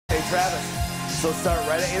Travis. So start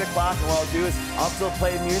right at 8 o'clock, and what I'll do is I'll still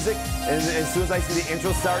play music, and as soon as I see the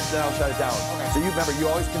intro start, then I'll shut it down. Okay. So you remember, you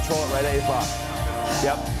always control it right at 8 o'clock.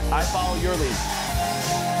 Yep, I follow your lead.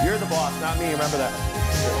 You're the boss, not me, remember that.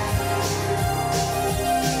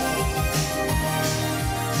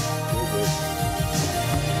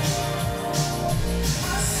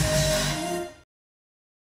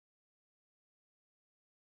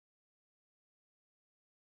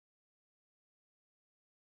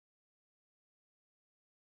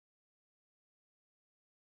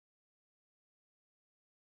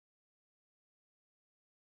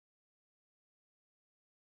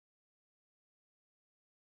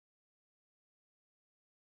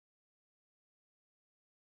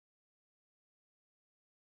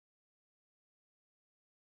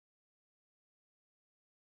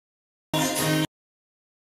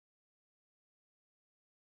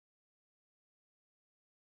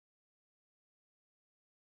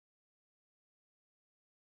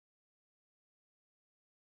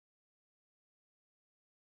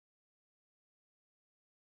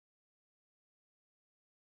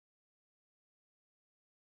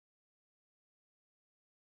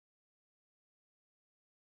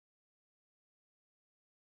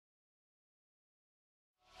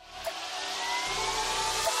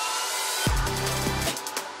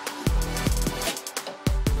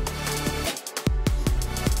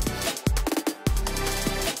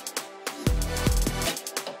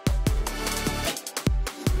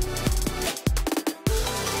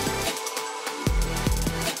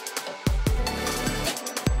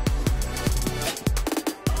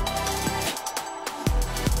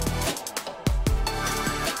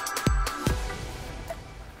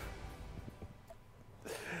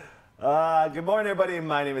 Good morning, everybody.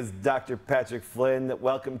 My name is Dr. Patrick Flynn.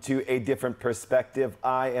 Welcome to A Different Perspective.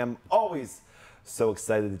 I am always so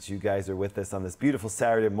excited that you guys are with us on this beautiful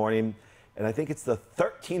Saturday morning. And I think it's the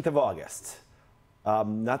 13th of August.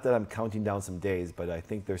 Not that I'm counting down some days, but I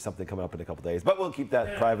think there's something coming up in a couple days. But we'll keep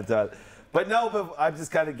that private. But I'm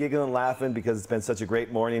just kind of giggling and laughing because it's been such a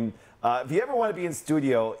great morning. If you ever want to be in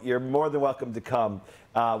studio, you're more than welcome to come.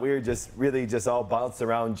 We were just really all bouncing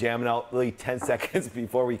around, jamming out really 10 seconds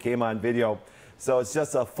before we came on video. So it's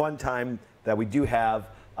just a fun time that we do have.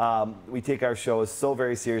 We take our shows so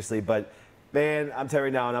very seriously, but man, I'm telling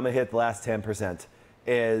you now, and I'm gonna hit the last 10%,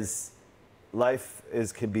 is life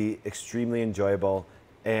can be extremely enjoyable,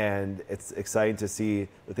 and it's exciting to see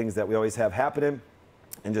the things that we always have happening.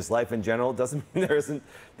 And just life in general doesn't mean there isn't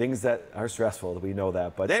things that are stressful. We know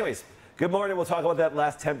that. But anyways, good morning. We'll talk about that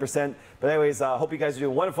last 10%. But anyways, hope you guys are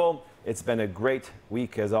doing wonderful. It's been a great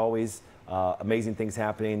week as always. Amazing things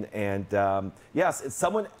happening. And yes,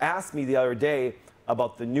 someone asked me the other day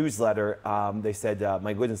about the newsletter. They said,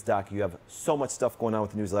 my goodness, Doc, you have so much stuff going on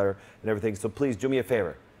with the newsletter and everything. So please do me a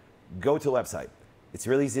favor. Go to the website. It's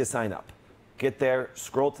really easy to sign up. Get there,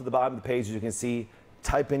 scroll to the bottom of the page as you can see,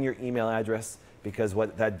 type in your email address, because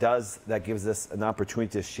what that does, that gives us an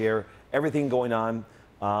opportunity to share everything going on.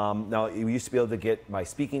 Now, we used to be able to get my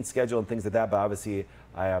speaking schedule and things like that, but obviously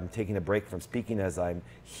I am taking a break from speaking as I'm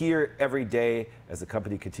here every day as the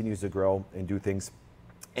company continues to grow and do things.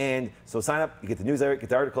 And so sign up, you get the newsletter, get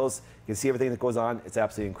the articles, you can see everything that goes on. It's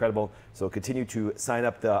absolutely incredible. So continue to sign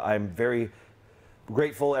up. I'm very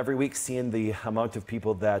grateful every week seeing the amount of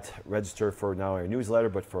people that register for not only our newsletter,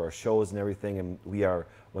 but for our shows and everything. And we are,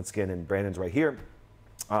 once again, and Brandon's right here,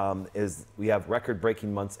 we have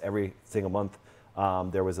record-breaking months every single month.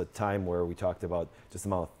 There was a time where we talked about just the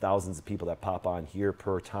amount of thousands of people that pop on here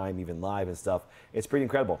per time, even live and stuff. It's pretty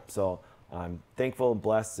incredible. So I'm thankful and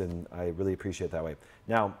blessed, and I really appreciate it that way.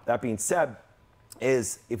 Now, that being said,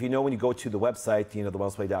 if you know, when you go to the website,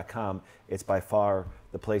 thewellnessway.com, it's by far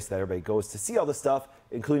the place that everybody goes to see all the stuff,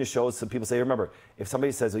 including the shows. Some people say, remember, if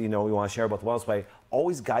somebody says, we want to share about the Wellness Way,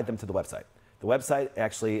 always guide them to the website. The website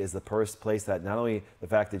actually is the first place that not only the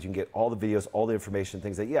fact that you can get all the videos, all the information,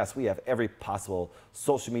 things that, yes, we have every possible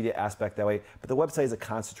social media aspect that way, but the website is a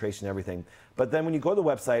concentration of everything. But then when you go to the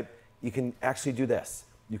website, you can actually do this.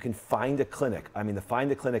 You can find a clinic. I mean, the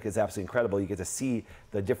Find a Clinic is absolutely incredible. You get to see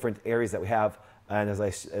the different areas that we have. And as I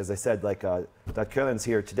said, like Dr. Carolyn's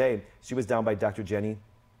here today, she was down by Dr. Jenny,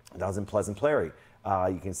 that was in Pleasant Prairie.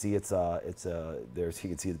 You can see you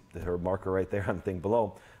can see her marker right there on the thing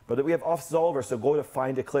below. But we have offices all over, so go to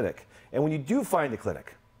Find a Clinic. And when you do find a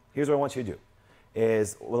clinic, here's what I want you to do.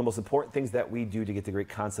 Is one of the most important things that we do to get the great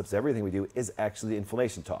concepts of everything we do is actually the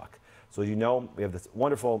inflammation talk. So as you know, we have this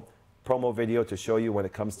wonderful promo video to show you when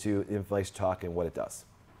it comes to inflammation talk and what it does.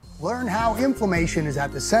 Learn how inflammation is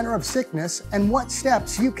at the center of sickness and what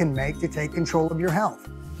steps you can make to take control of your health.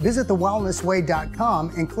 Visit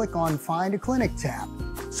thewellnessway.com and click on Find a Clinic tab.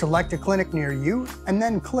 Select a clinic near you and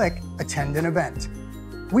then click Attend an Event.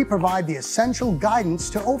 We provide the essential guidance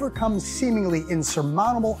to overcome seemingly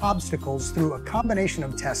insurmountable obstacles through a combination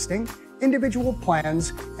of testing, individual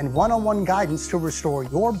plans, and one-on-one guidance to restore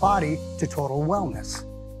your body to total wellness.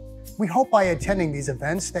 We hope by attending these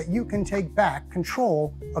events that you can take back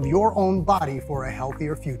control of your own body for a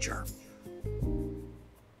healthier future.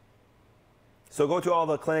 So go to all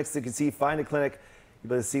the clinics you can see, find a clinic, you'll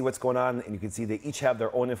be able to see what's going on, and you can see they each have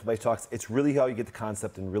their own inflammation talks. It's really how you get the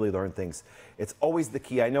concept and really learn things. It's always the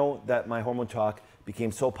key. I know that my hormone talk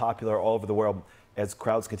became so popular all over the world as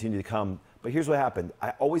crowds continue to come. But here's what happened.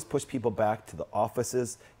 I always push people back to the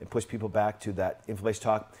offices and push people back to that inflammation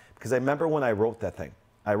talk because I remember when I wrote that thing.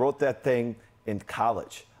 I wrote that thing in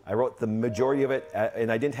college. I wrote the majority of it,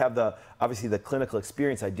 and I didn't have obviously the clinical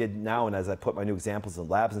experience I did now, and as I put my new examples and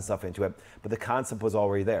labs and stuff into it, but the concept was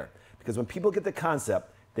already there. Because when people get the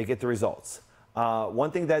concept, they get the results. One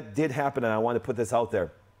thing that did happen, and I want to put this out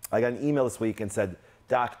there, I got an email this week and said,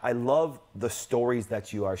 Doc, I love the stories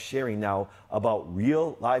that you are sharing now about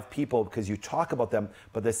real live people because you talk about them,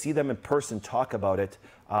 but to see them in person talk about it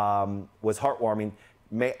was heartwarming.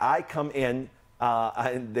 May I come in?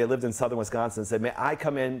 They lived in southern Wisconsin, and said, may I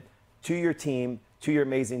come in to your team, to your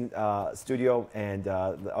amazing studio and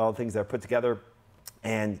all the things that are put together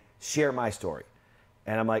and share my story?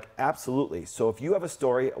 And I'm like, absolutely. So if you have a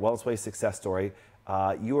story, a Wellness Way success story,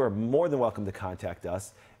 you are more than welcome to contact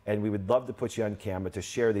us. And we would love to put you on camera to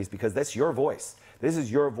share these because that's your voice. This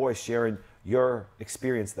is your voice sharing your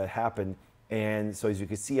experience that happened. And so as you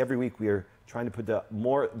can see, every week we are trying to put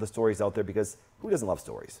more of the stories out there because who doesn't love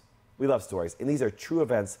stories? We love stories. And these are true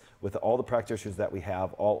events with all the practitioners that we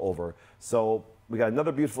have all over. So we got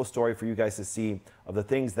another beautiful story for you guys to see of the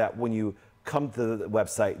things that when you come to the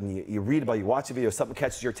website and you read about it, you watch a video, something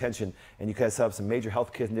catches your attention, and you guys have some major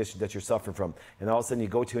health conditions that you're suffering from, and all of a sudden you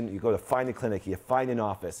go to find a clinic, you find an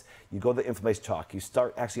office, you go to the inflammation talk, you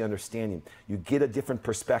start actually understanding, you get a different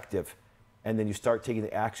perspective, and then you start taking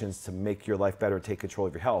the actions to make your life better and take control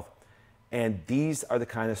of your health. And these are the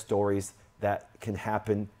kind of stories that can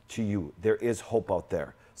happen to you. There is hope out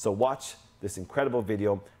there. So watch this incredible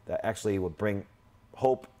video that actually will bring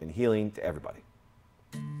hope and healing to everybody.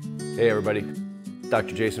 Hey everybody,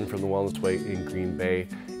 Dr. Jason from the Wellness Way in Green Bay,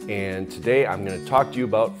 and today I'm going to talk to you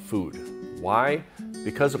about food. Why?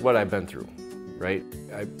 Because of what I've been through, right?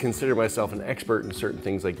 I consider myself an expert in certain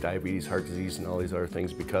things like diabetes, heart disease, and all these other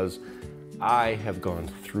things because I have gone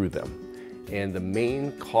through them. And the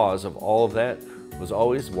main cause of all of that was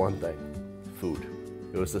always one thing, food.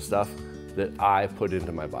 It was the stuff that I put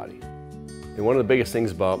into my body. And one of the biggest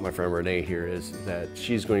things about my friend Renee here is that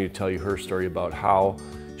she's going to tell you her story about how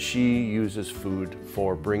she uses food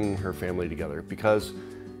for bringing her family together, because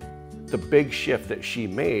the big shift that she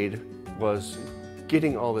made was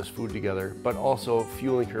getting all this food together, but also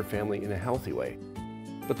fueling her family in a healthy way.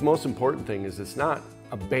 But the most important thing is it's not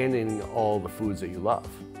abandoning all the foods that you love.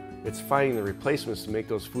 It's finding the replacements to make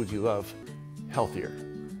those foods you love healthier.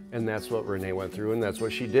 And that's what Renee went through, and that's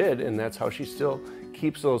what she did, and that's how she still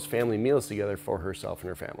keeps those family meals together for herself and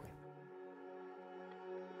her family.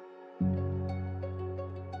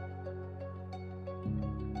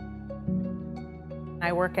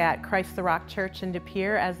 I work at Christ the Rock Church in De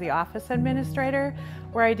Pere as the office administrator,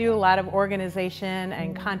 where I do a lot of organization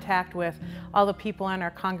and contact with all the people in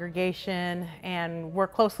our congregation and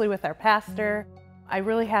work closely with our pastor. I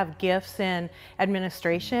really have gifts in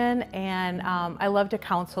administration, and I love to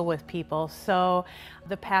counsel with people. So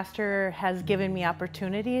the pastor has given me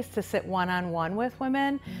opportunities to sit one-on-one with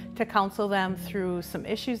women to counsel them through some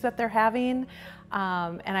issues that they're having.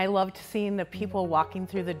 And I loved seeing the people walking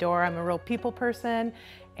through the door. I'm a real people person,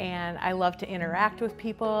 and I love to interact with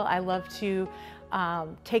people. I love to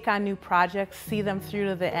take on new projects, see them through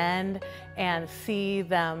to the end, and see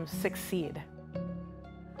them succeed.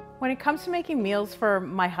 When it comes to making meals for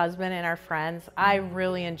my husband and our friends, I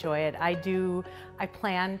really enjoy it. I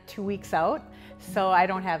plan 2 weeks out, so I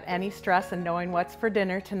don't have any stress in knowing what's for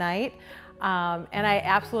dinner tonight. And I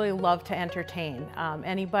absolutely love to entertain.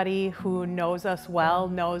 Anybody who knows us well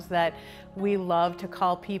knows that we love to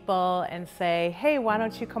call people and say, hey, why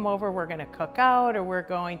don't you come over? We're gonna cook out, or we're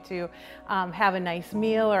going to have a nice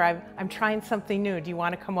meal, or I'm trying something new. Do you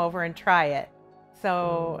wanna come over and try it?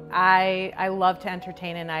 So I love to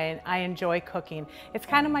entertain, and I enjoy cooking. It's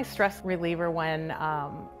kind of my stress reliever when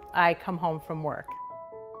I come home from work.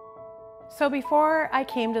 So before I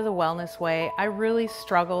came to the Wellness Way, I really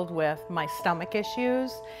struggled with my stomach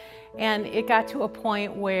issues, and it got to a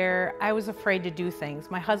point where I was afraid to do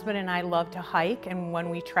things. My husband and I love to hike, and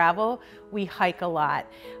when we travel, we hike a lot.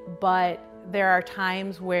 But There are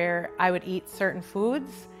times where I would eat certain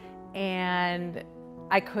foods and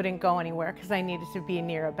I couldn't go anywhere because I needed to be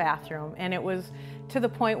near a bathroom. And it was to the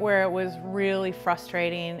point where it was really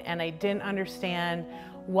frustrating and I didn't understand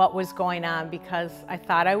what was going on because I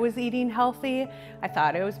thought I was eating healthy. I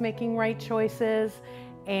thought I was making right choices.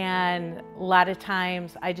 And a lot of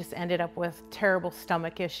times I just ended up with terrible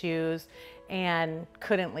stomach issues and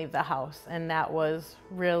couldn't leave the house. And that was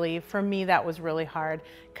really, for me, that was really hard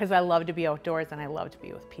because I love to be outdoors and I love to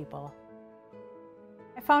be with people.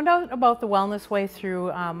 I found out about the Wellness Way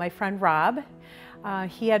through my friend Rob.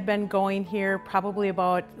 He had been going here probably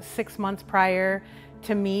about 6 months prior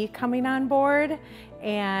to me coming on board,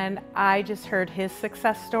 and I just heard his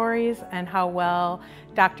success stories and how well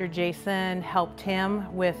Dr. Jason helped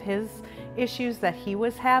him with his issues that he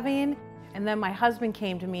was having. And then my husband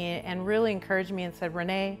came to me and really encouraged me and said,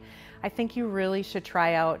 Renee, I think you really should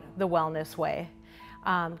try out the Wellness Way.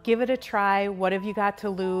 Give it a try. What have you got to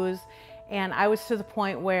lose? And I was to the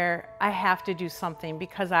point where I have to do something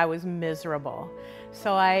because I was miserable.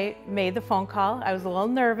 So I made the phone call. I was a little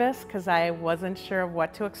nervous because I wasn't sure of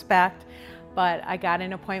what to expect, but I got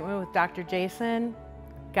an appointment with Dr. Jason,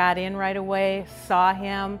 got in right away, saw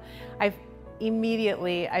him.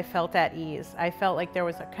 Immediately I felt at ease. I felt like there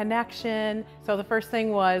was a connection. So the first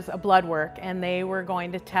thing was a blood work, and they were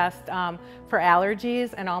going to test for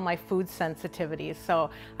allergies and all my food sensitivities.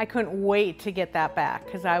 So I couldn't wait to get that back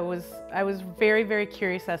because I was very, very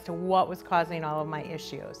curious as to what was causing all of my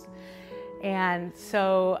issues. And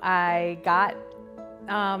so I got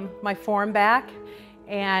my form back,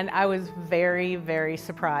 and I was very, very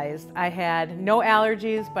surprised. I had no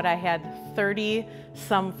allergies, but I had 30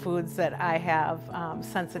 some foods that I have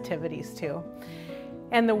sensitivities to.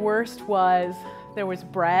 And the worst was there was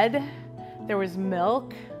bread, there was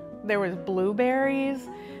milk, there was blueberries.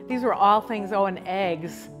 These were all things, oh, and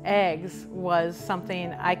eggs. Eggs was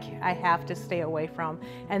something I have to stay away from.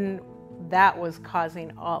 And that was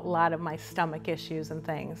causing a lot of my stomach issues and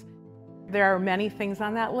things. There are many things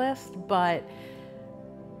on that list, but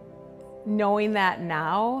knowing that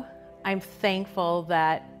now, I'm thankful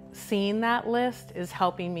that seeing that list is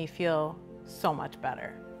helping me feel so much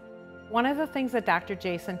better. One of the things that Dr.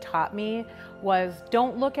 Jason taught me was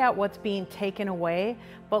don't look at what's being taken away,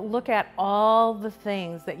 but look at all the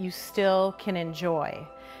things that you still can enjoy.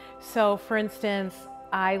 So for instance,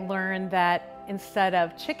 I learned that instead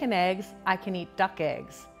of chicken eggs, I can eat duck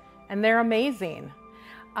eggs, and they're amazing.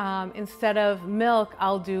 Instead of milk,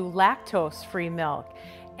 I'll do lactose-free milk,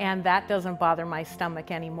 and that doesn't bother my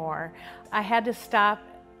stomach anymore. I had to stop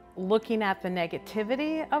looking at the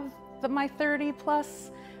negativity of my 30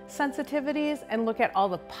 plus sensitivities and look at all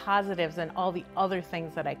the positives and all the other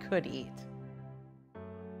things that I could eat.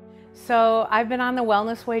 So I've been on the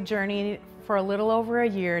Wellness Way journey for a little over a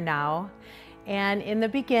year now, and in the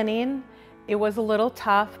beginning it was a little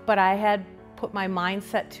tough, but I had put my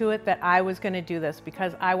mindset to it that I was going to do this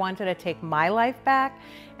because I wanted to take my life back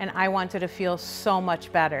and I wanted to feel so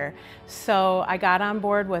much better. So I got on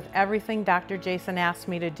board with everything Dr. Jason asked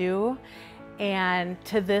me to do, and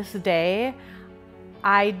to this day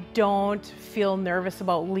I don't feel nervous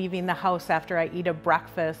about leaving the house after I eat a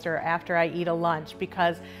breakfast or after I eat a lunch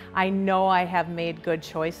because I know I have made good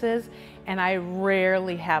choices, and I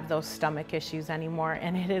rarely have those stomach issues anymore,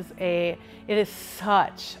 and it is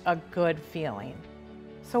such a good feeling.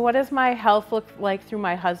 So what does my health look like through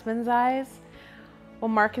my husband's eyes? Well,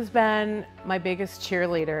 Mark has been my biggest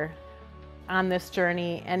cheerleader on this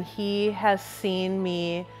journey, and he has seen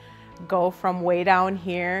me go from way down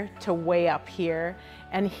here to way up here,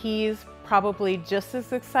 and he's probably just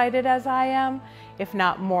as excited as I am, if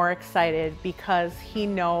not more excited, because he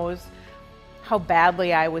knows how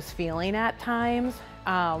badly I was feeling at times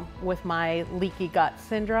with my leaky gut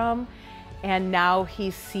syndrome, and now he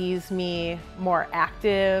sees me more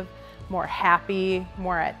active, more happy,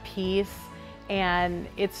 more at peace, and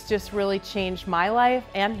it's just really changed my life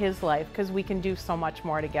and his life because we can do so much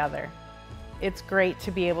more together. It's great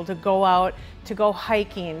to be able to go out, to go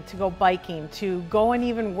hiking, to go biking, to go and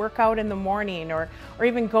even work out in the morning or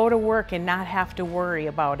even go to work and not have to worry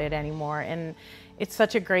about it anymore. And it's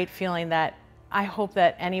such a great feeling that I hope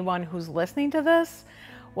that anyone who's listening to this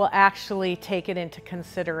will actually take it into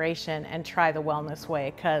consideration and try the Wellness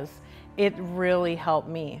Way, because it really helped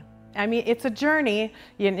me. I mean, it's a journey,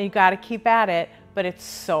 you got to keep at it, but it's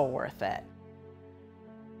so worth it.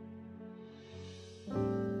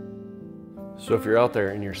 So if you're out there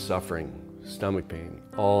and you're suffering stomach pain,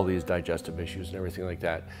 all these digestive issues and everything like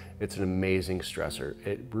that, it's an amazing stressor.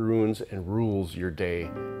 It ruins and rules your day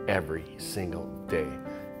every single day.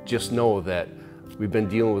 Just know that we've been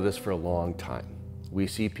dealing with this for a long time. We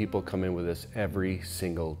see people come in with this every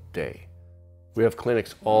single day. We have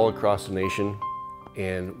clinics all across the nation,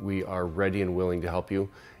 and we are ready and willing to help you.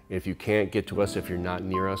 If you can't get to us, if you're not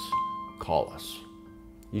near us, call us.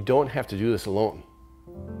 You don't have to do this alone.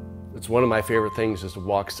 It's one of my favorite things is to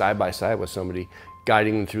walk side by side with somebody,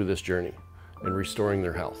 guiding them through this journey and restoring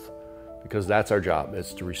their health. Because that's our job,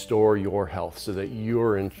 is to restore your health so that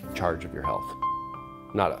you're in charge of your health.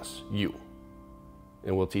 Not us, you.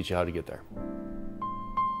 And we'll teach you how to get there.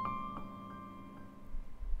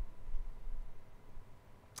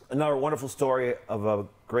 Another wonderful story of a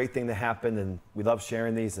great thing that happened, and we love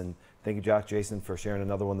sharing these, and thank you, Dr. Jason, for sharing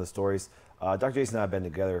another one of the stories. Dr. Jason and I have been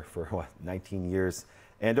together for 19 years,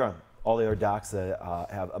 and all the other docs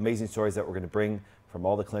have amazing stories that we're going to bring from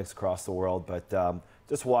all the clinics across the world. But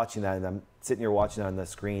just watching that, and I'm sitting here watching on the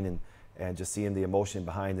screen and just seeing the emotion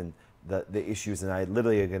behind and the issues, and I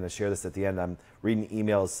literally are going to share this at the end. I'm reading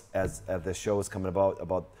emails as the show is coming about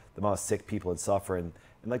the amount of sick people and suffering.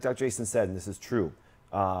 And like Dr. Jason said, and this is true,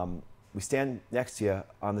 we stand next to you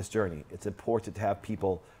on this journey. It's important to have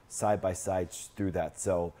people side by side through that.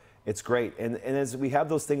 So it's great. And as we have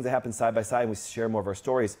those things that happen side by side and we share more of our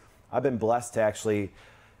stories, I've been blessed to actually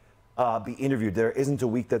be interviewed. There isn't a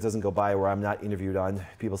week that doesn't go by where I'm not interviewed on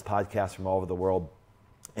people's podcasts from all over the world.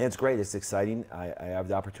 And it's great. It's exciting. I have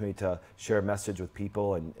the opportunity to share a message with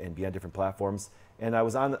people and be on different platforms. And I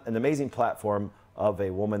was on an amazing platform of a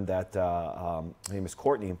woman that her name is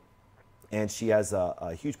Courtney. And she has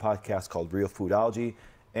a huge podcast called Real Foodology.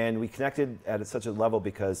 And we connected at such a level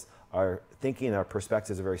because our thinking and our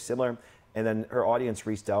perspectives are very similar. And then her audience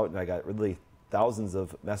reached out, and I got really thousands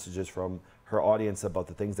of messages from her audience about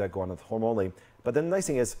the things that go on with Hormonally. But then the nice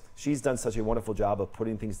thing is she's done such a wonderful job of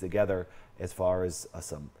putting things together as far as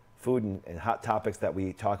some food and hot topics that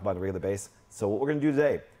we talk about on a regular basis. So what we're going to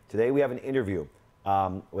do today we have an interview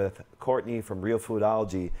with Courtney from Real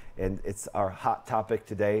Foodology, and it's our hot topic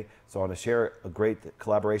today. So I want to share a great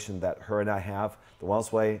collaboration that her and I have, The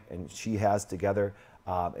Wellness Way, and she has together,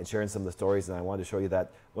 and sharing some of the stories. And I wanted to show you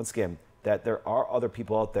that, once again, that there are other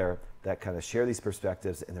people out there that kind of share these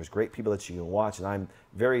perspectives, and there's great people that you can watch. And I'm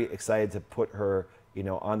very excited to put her,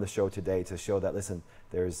 on the show today to show that, listen,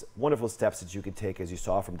 there's wonderful steps that you can take, as you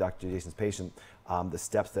saw from Dr. Jason's patient, the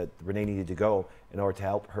steps that Renee needed to go in order to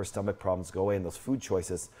help her stomach problems go away and those food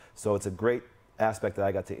choices. So it's a great aspect that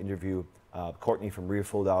I got to interview Courtney from Real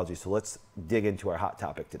Foodology. So let's dig into our hot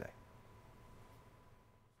topic today.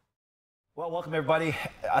 Well, welcome everybody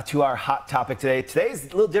to our hot topic today. Today's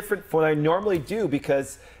a little different from what I normally do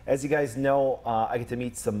because, as you guys know, I get to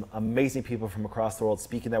meet some amazing people from across the world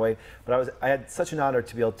speaking that way. But I had such an honor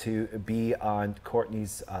to be able to be on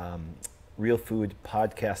Courtney's Real Food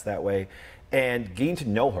podcast that way, and getting to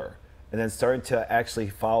know her, and then starting to actually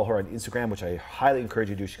follow her on Instagram, which I highly encourage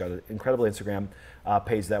you to do. She's got an incredible Instagram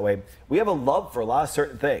page that way. We have a love for a lot of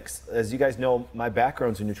certain things. As you guys know, my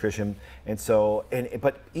background's in nutrition, and so,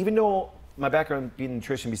 but even though my background being in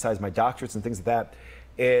nutrition, besides my doctorates and things like that,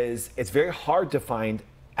 it's very hard to find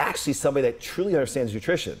actually somebody that truly understands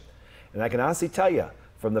nutrition. And I can honestly tell you,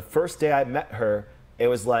 from the first day I met her, it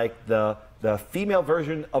was like the female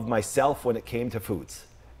version of myself when it came to foods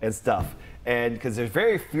and stuff. And because there's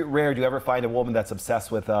very rare to ever find a woman that's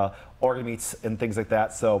obsessed with organ meats and things like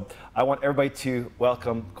that. So I want everybody to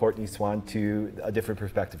welcome Courtney Swan to a different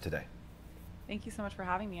perspective today. Thank you so much for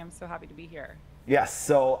having me. I'm so happy to be here. Yes,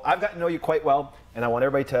 so I've gotten to know you quite well, and I want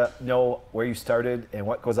everybody to know where you started and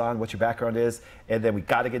what goes on, what your background is, and then we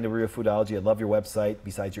got to get into Real Foodology. I love your website,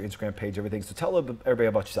 besides your Instagram page, everything. So tell everybody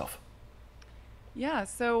about yourself. Yeah,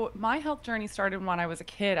 so my health journey started when I was a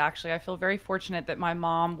kid, actually. I feel very fortunate that my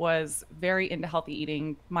mom was very into healthy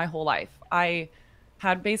eating my whole life. I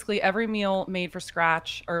had basically every meal made from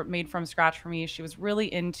scratch for me. She was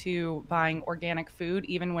really into buying organic food,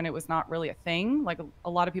 even when it was not really a thing. Like a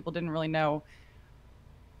lot of people didn't really know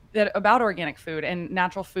that about organic food and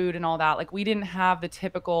natural food and all that. Like we didn't have the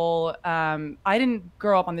typical, I didn't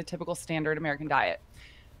grow up on the typical standard American diet.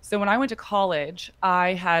 So when I went to college,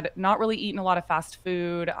 I had not really eaten a lot of fast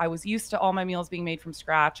food. I was used to all my meals being made from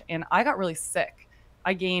scratch, and I got really sick.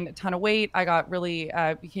 I gained a ton of weight. I got really,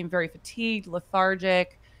 became very fatigued,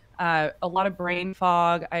 lethargic, a lot of brain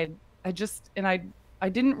fog. I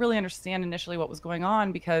didn't really understand initially what was going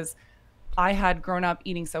on because I had grown up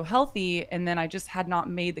eating so healthy, and then I just had not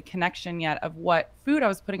made the connection yet of what food I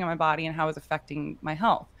was putting in my body and how it was affecting my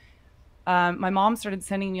health. My mom started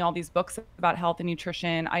sending me all these books about health and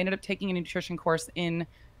nutrition. I ended up taking a nutrition course in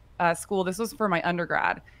school. This was for my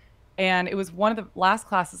undergrad, and it was one of the last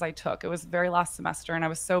classes I took. It was the very last semester, and I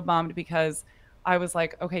was so bummed because I was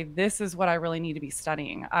like, okay, this is what I really need to be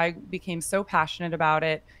studying. I became so passionate about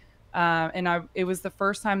it. It was the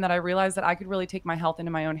first time that I realized that I could really take my health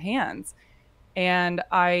into my own hands. And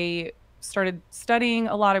I started studying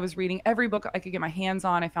a lot. I was reading every book I could get my hands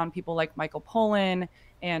on. I found people like Michael Pollan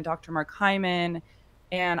and Dr. Mark Hyman.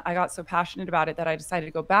 And I got so passionate about it that I decided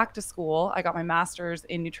to go back to school. I got my master's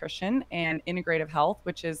in nutrition and integrative health,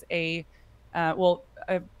 which is I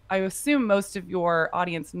assume most of your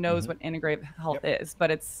audience knows what integrative health is,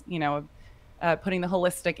 but it's, putting the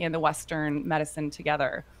holistic and the Western medicine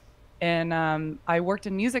together. And I worked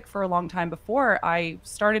in music for a long time before I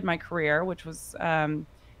started my career, which was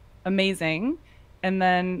amazing. And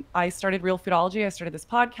then I started Real Foodology. I started this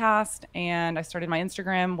podcast, and I started my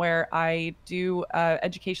Instagram, where I do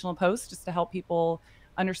educational posts just to help people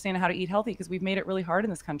understand how to eat healthy, because we've made it really hard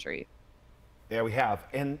in this country. Yeah, we have.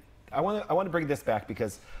 And I want to bring this back,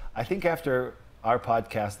 because I think after our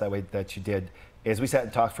podcast that you did, is we sat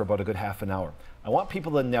and talked for about a good half an hour. I want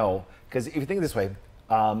people to know, because if you think of this way,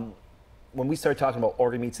 when we started talking about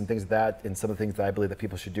organ meats and things like that, and some of the things that I believe that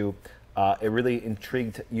people should do, it really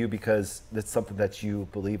intrigued you, because it's something that you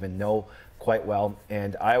believe and know quite well.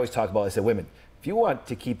 And I always talk about, I said, women, if you want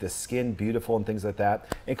to keep the skin beautiful and things like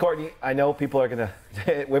that, and Courtney, I know people are going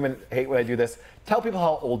to, women hate when I do this, tell people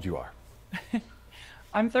how old you are.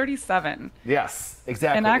 I'm 37. Yes,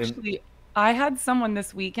 exactly. And actually, I had someone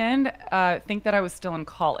this weekend think that I was still in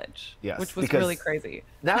college, which was really crazy.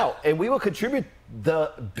 Now, and we will contribute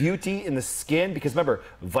the beauty in the skin, because remember,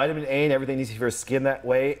 vitamin A and everything needs to be for your skin that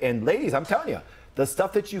way. And ladies, I'm telling you, the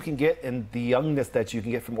stuff that you can get and the youngness that you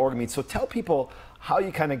can get from organ meats. So tell people how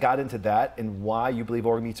you kind of got into that and why you believe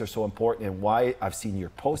organ meats are so important, and why I've seen your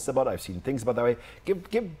posts about it, I've seen things about that way.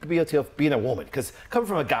 Give beauty of being a woman, because coming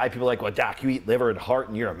from a guy, people are like, well, doc, you eat liver and heart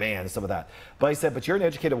and you're a man and some of that. But I said, but you're an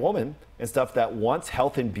educated woman and stuff that wants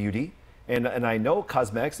health and beauty. And I know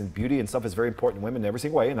cosmetics and beauty and stuff is very important in women in every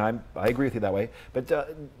single way, and I agree with you that way. But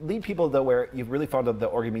lead people, though, where you've really found out that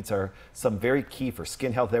organ meats are some very key for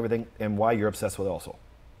skin health and everything, and why you're obsessed with it also.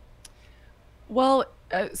 Well,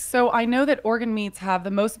 so I know that organ meats have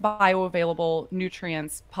the most bioavailable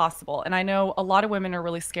nutrients possible. And I know a lot of women are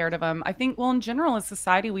really scared of them. I think, well, in general, as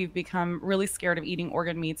society, we've become really scared of eating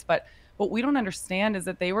organ meats. But what we don't understand is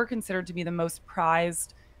that they were considered to be the most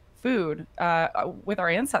prized food with our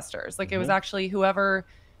ancestors. Like, it was actually whoever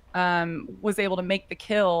was able to make the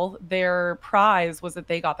kill, their prize was that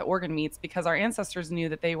they got the organ meats, because our ancestors knew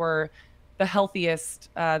that they were the healthiest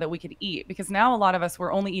that we could eat. Because now a lot of us,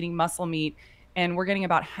 we're only eating muscle meat, and we're getting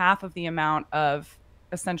about half of the amount of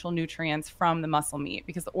essential nutrients from the muscle meat,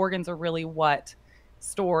 because the organs are really what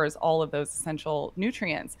stores all of those essential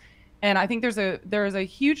nutrients. And I think there is a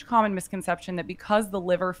huge common misconception that because the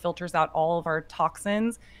liver filters out all of our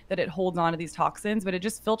toxins, that it holds on to these toxins, but it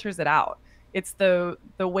just filters it out. It's the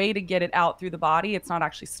way to get it out through the body. It's not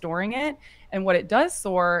actually storing it. And what it does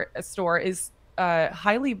store is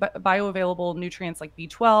highly bioavailable nutrients like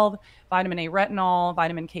B12, vitamin A retinol,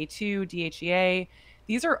 vitamin K2, DHEA.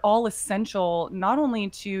 These are all essential not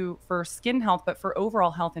only for skin health, but for overall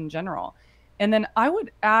health in general. And then I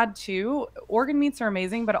would add too, organ meats are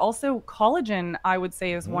amazing, but also collagen, I would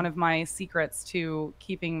say, is one of my secrets to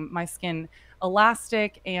keeping my skin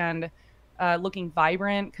elastic and looking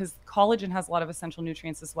vibrant, because collagen has a lot of essential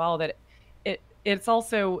nutrients as well. That it's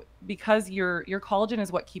also because your collagen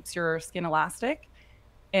is what keeps your skin elastic.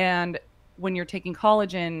 And when you're taking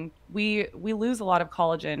collagen, we lose a lot of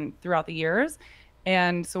collagen throughout the years.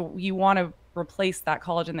 And so you want to replace that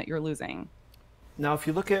collagen that you're losing. Now, if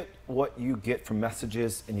you look at what you get from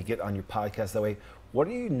messages and you get on your podcast that way, what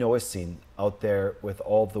are you noticing out there with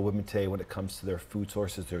all the women today when it comes to their food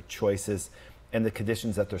sources, their choices, and the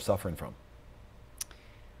conditions that they're suffering from?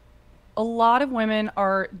 A lot of women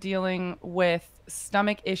are dealing with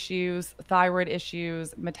stomach issues, thyroid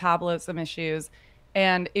issues, metabolism issues,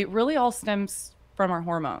 and it really all stems from our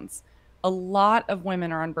hormones. A lot of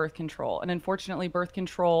women are on birth control, and unfortunately, birth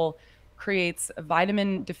control creates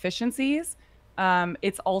vitamin deficiencies.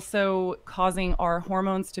 It's also causing our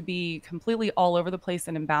hormones to be completely all over the place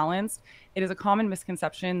and imbalanced. It is a common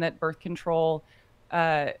misconception that birth control,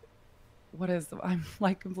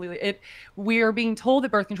 we are being told that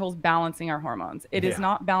birth control is balancing our hormones. It is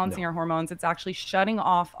not balancing our hormones. It's actually shutting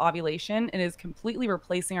off ovulation. It is completely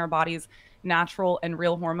replacing our body's natural and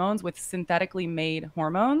real hormones with synthetically made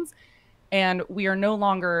hormones. And we are no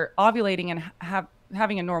longer ovulating and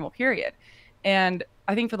having a normal period. And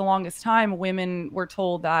I think for the longest time, women were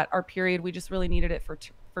told that our period, we just really needed it for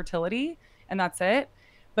fertility, and that's it.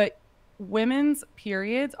 But women's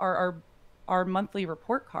periods are our monthly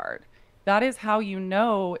report card. That is how you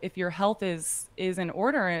know if your health is in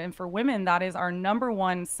order. And for women, that is our number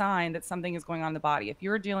one sign that something is going on in the body. If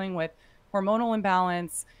you're dealing with hormonal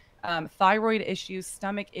imbalance, thyroid issues,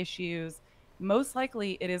 stomach issues. Most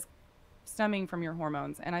likely it is stemming from your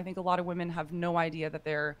hormones. And I think a lot of women have no idea that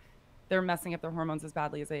they're messing up their hormones as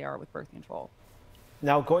badly as they are with birth control.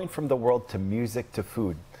 Now, going from the world to music to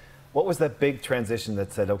food, what was that big transition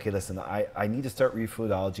that said, okay, listen, I need to start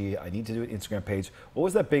Refoodology, I need to do an Instagram page? What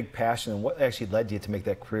was that big passion and what actually led you to make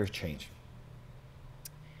that career change?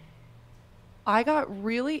 I got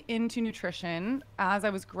really into nutrition as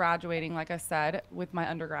I was graduating, like I said, with my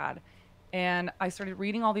undergrad. And I started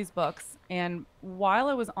reading all these books. And while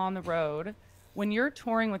I was on the road, when you're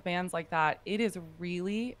touring with bands like that, it is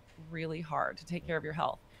really, really hard to take care of your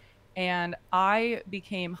health. And I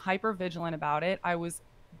became hyper vigilant about it. I was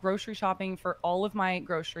grocery shopping for all of my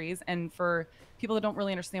groceries. And for people that don't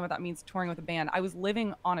really understand what that means touring with a band, I was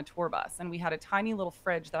living on a tour bus and we had a tiny little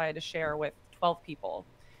fridge that I had to share with 12 people.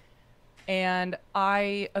 And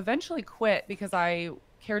I eventually quit because I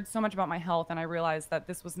cared so much about my health and I realized that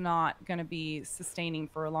this was not going to be sustaining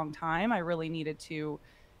for a long time. I really needed to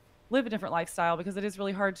live a different lifestyle because it is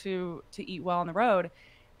really hard to eat well on the road.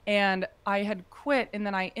 And I had quit, and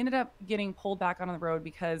then I ended up getting pulled back on the road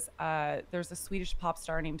because there's a Swedish pop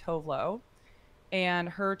star named Tove Lo, and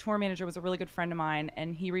her tour manager was a really good friend of mine,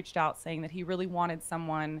 and he reached out saying that he really wanted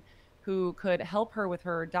someone who could help her with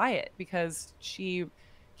her diet because she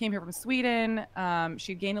came here from Sweden.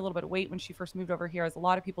 She'd gained a little bit of weight when she first moved over here, as a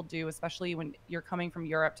lot of people do, especially when you're coming from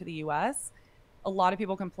Europe to the US. A lot of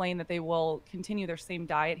people complain that they will continue their same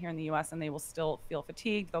diet here in the US and they will still feel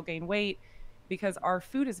fatigued, they'll gain weight, because our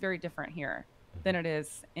food is very different here than it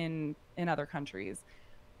is in other countries.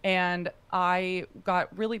 And I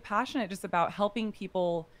got really passionate just about helping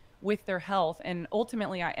people with their health. And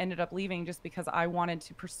ultimately I ended up leaving just because I wanted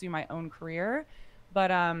to pursue my own career. But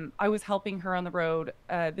I was helping her on the road.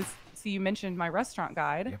 So you mentioned my restaurant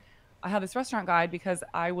guide. Yeah. I have this restaurant guide because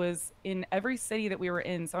I was in every city that we were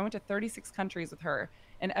in. So I went to 36 countries with her.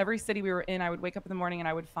 And every city we were in, I would wake up in the morning and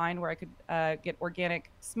I would find where I could get organic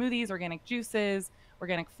smoothies, organic juices,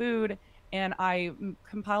 organic food. And I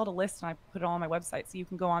compiled a list and I put it all on my website. So you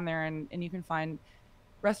can go on there and you can find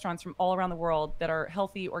restaurants from all around the world that are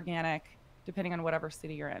healthy, organic, depending on whatever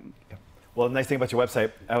city you're in. Yeah. Well, the nice thing about your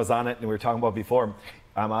website, I was on it and we were talking about it before.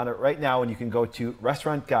 I'm on it right now and you can go to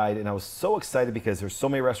Restaurant Guide, and I was so excited because there's so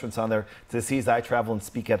many restaurants on there to see as I travel and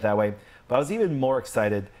speak at that way. But I was even more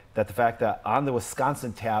excited that the fact that on the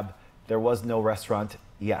Wisconsin tab, there was no restaurant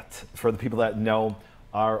yet. For the people that know,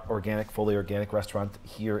 our organic, fully organic restaurant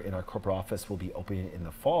here in our corporate office will be opening in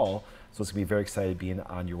the fall. So it's gonna be very excited being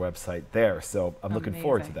on your website there. So I'm looking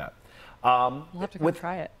forward to that. We'll have to go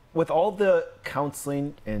try it. With all the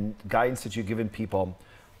counseling and guidance that you've given people,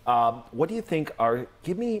 what do you think are,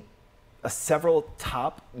 give me several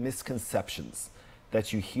top misconceptions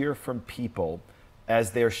that you hear from people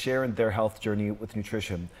as they're sharing their health journey with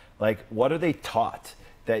nutrition. Like, what are they taught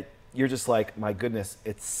that you're just like, my goodness,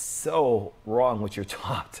 it's so wrong what you're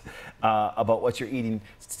taught about what you're eating?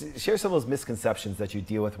 Share some of those misconceptions that you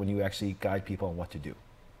deal with when you actually guide people on what to do.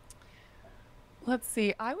 Let's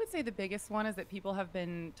see. I would say the biggest one is that people have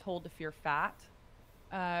been told to fear fat.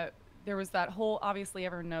 There was that whole, obviously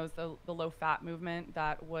everyone knows the low fat movement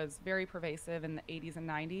that was very pervasive in the 80s and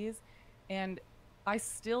 90s. And I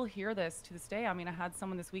still hear this to this day. I mean, I had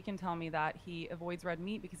someone this weekend tell me that he avoids red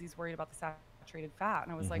meat because he's worried about the saturated fat.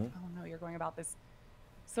 And I was like, oh no, you're going about this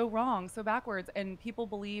so wrong, so backwards. And people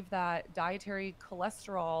believe that dietary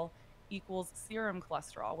cholesterol equals serum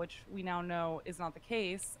cholesterol, which we now know is not the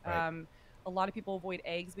case. Right. A lot of people avoid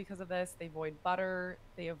eggs because of this. They avoid butter,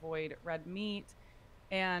 they avoid red meat.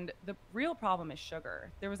 And the real problem is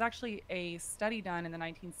sugar. There was actually a study done in the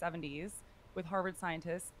 1970s with Harvard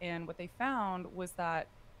scientists, and what they found was that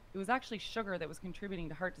it was actually sugar that was contributing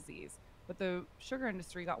to heart disease. But the sugar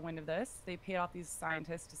industry got wind of this. They paid off these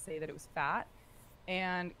scientists to say that it was fat,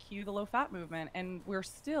 and cue the low fat movement. And we're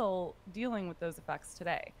still dealing with those effects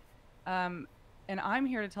today. And I'm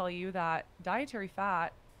here to tell you that dietary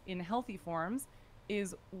fat in healthy forms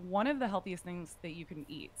is one of the healthiest things that you can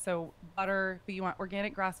eat. So butter, but you want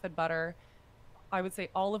organic grass-fed butter. I would say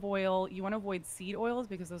olive oil. You want to avoid seed oils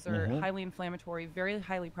because those are highly inflammatory, very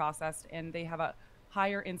highly processed, and they have a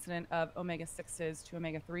higher incident of omega-6s to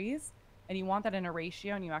omega-3s. And you want that in a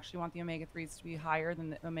ratio, and you actually want the omega-3s to be higher than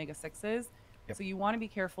the omega-6s. Yep. So you want to be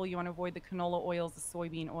careful. You want to avoid the canola oils, the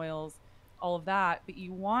soybean oils, all of that, but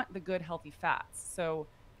you want the good healthy fats. So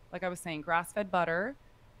like I was saying, grass-fed butter,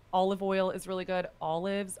 olive oil is really good,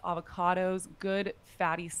 olives, avocados, good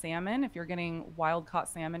fatty salmon if you're getting wild caught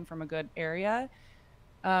salmon from a good area.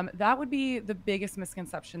 That would be the biggest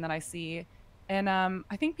misconception that I see. And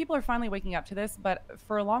I think people are finally waking up to this, but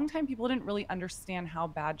for a long time, people didn't really understand how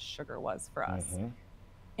bad sugar was for us.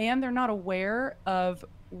 and they're not aware of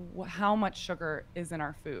how much sugar is in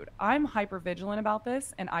our food. I'm hyper vigilant about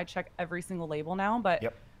this, and I check every single label now, but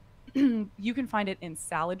Yep. you can find it in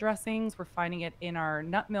salad dressings. We're finding it in our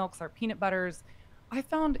nut milks, our peanut butters. I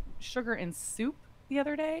found sugar in soup the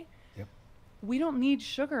other day. Yep. We don't need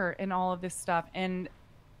sugar in all of this stuff. And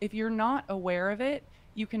if you're not aware of it,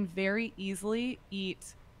 you can very easily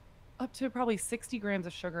eat up to probably 60 grams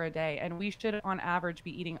of sugar a day. And we should, on average,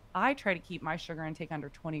 be eating, I try to keep my sugar intake under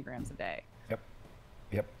 20 grams a day. Yep.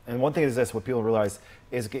 Yep. And one thing is this, what people realize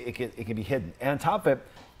is it can be hidden. And on top of it,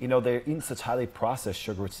 you know, they're eating such highly processed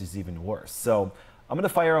sugar, which is even worse. So I'm going to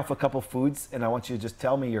fire off a couple foods, and I want you to just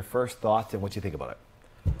tell me your first thoughts and what you think about it.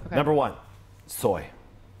 Okay. Number one, soy.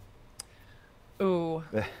 Ooh,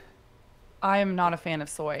 Eh, I am not a fan of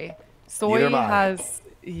soy. Neither Soy am I. has,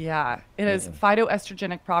 yeah, it has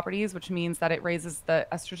phytoestrogenic properties, which means that it raises the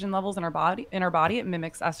estrogen levels in our body. It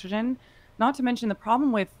mimics estrogen. Not to mention the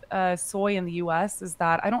problem with soy in the U.S. is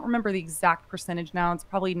that I don't remember the exact percentage now. It's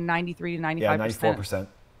probably 93 to 95%. Yeah, 94%.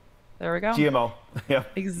 There we go. GMO. Yeah.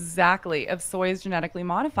 Exactly. Of soy is genetically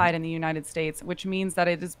modified in the United States, which means that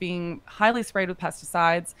it is being highly sprayed with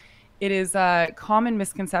pesticides. It is a common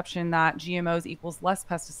misconception that GMOs equals less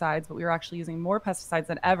pesticides, but we are actually using more pesticides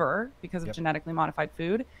than ever because of Yep. genetically modified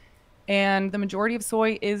food. And the majority of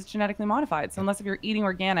soy is genetically modified. So unless if you're eating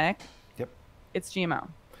organic, Yep. it's GMO.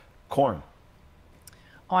 Corn.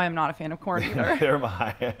 Oh, I am not a fan of corn either. Neither am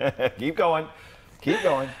I. Keep going. Keep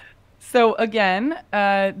going. So again,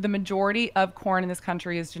 the majority of corn in this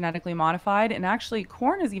country is genetically modified. And actually,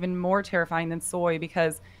 corn is even more terrifying than soy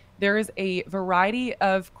because there is a variety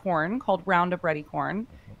of corn called Roundup Ready corn.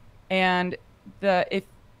 And if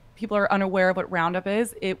people are unaware of what Roundup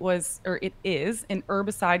is, it is an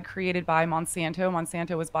herbicide created by Monsanto.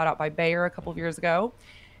 Monsanto was bought out by Bayer a couple of years ago.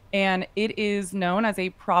 And it is known as a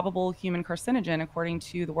probable human carcinogen, according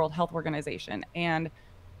to the World Health Organization. And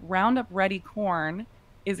Roundup Ready corn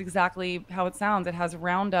is exactly how it sounds. It has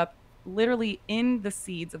Roundup literally in the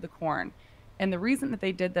seeds of the corn. And the reason that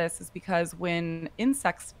they did this is because when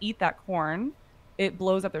insects eat that corn, it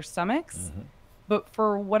blows up their stomachs. But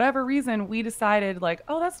for whatever reason, we decided like,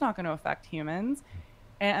 oh, that's not going to affect humans.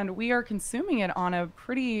 And we are consuming it on a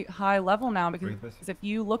pretty high level now because if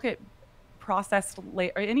you look at processed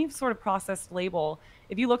or any sort of processed label,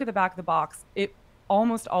 if you look at the back of the box, it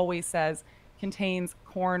almost always says contains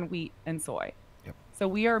corn, wheat, and soy. Yep. So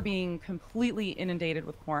we are being completely inundated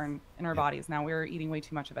with corn in our bodies now. We're eating way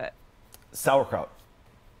too much of it. Sauerkraut.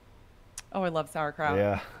 Oh, I love sauerkraut.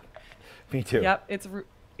 Yeah. Me too. Yep,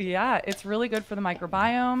 it's really good for the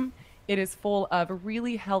microbiome. It is full of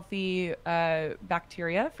really healthy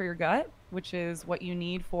bacteria for your gut, which is what you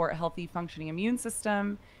need for a healthy functioning immune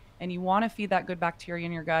system. And you want to feed that good bacteria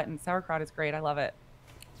in your gut, and sauerkraut is great. I love it.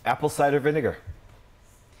 Apple cider vinegar.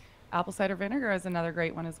 Apple cider vinegar is another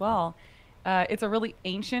great one as well. It's a really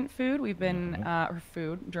ancient food. We've been, or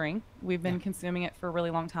drink. We've been consuming it for a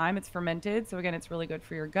really long time. It's fermented. So again, it's really good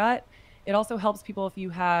for your gut. It also helps people if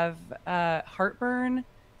you have heartburn.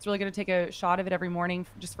 It's really good to take a shot of it every morning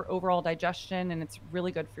just for overall digestion. And it's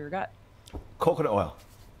really good for your gut. Coconut oil.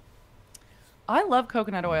 I love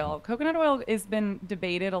coconut oil. Coconut oil has been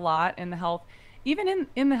debated a lot in the health, even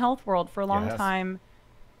in the health world for a long Yes. time.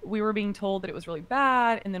 We were being told that it was really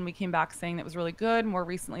bad, and then we came back saying that it was really good. More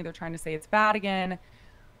recently, they're trying to say it's bad again.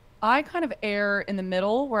 I kind of err in the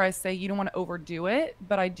middle where I say you don't want to overdo it,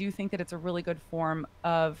 but I do think that it's a really good form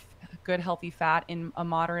of good, healthy fat in a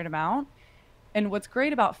moderate amount. And what's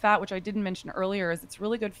great about fat, which I didn't mention earlier, is it's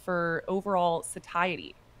really good for overall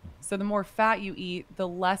satiety. So the more fat you eat, the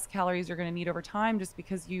less calories you're going to need over time just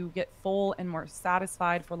because you get full and more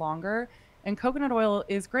satisfied for longer. And coconut oil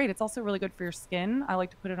is great. It's also really good for your skin. I like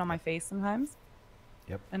to put it on my face sometimes.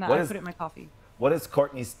 Yep. And What I is- put it in my coffee. What is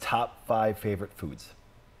Courtney's top 5 favorite foods?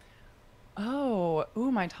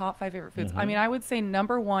 My top 5 favorite foods. I mean, I would say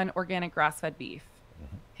number 1, organic grass-fed beef.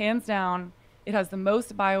 Hands down, it has the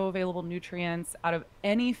most bioavailable nutrients out of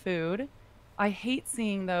any food. I hate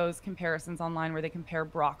seeing those comparisons online where they compare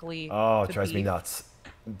broccoli Oh, it to drives me beef. nuts.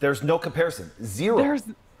 There's no comparison. Zero. There's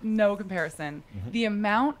no comparison. The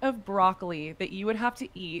amount of broccoli that you would have to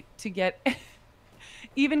eat to get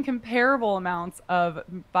even comparable amounts of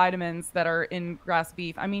vitamins that are in grass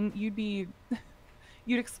beef, I mean,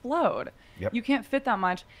 you'd explode. Yep. You can't fit that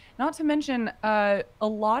much. Not to mention, a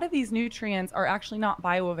lot of these nutrients are actually not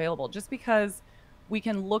bioavailable. Just because we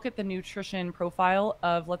can look at the nutrition profile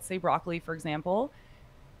of, let's say, broccoli, for example,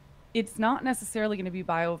 it's not necessarily going to be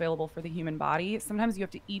bioavailable for the human body. Sometimes you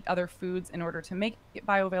have to eat other foods in order to make it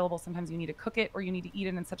bioavailable. Sometimes you need to cook it, or you need to eat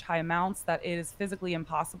it in such high amounts that it is physically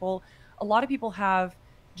impossible. A lot of people have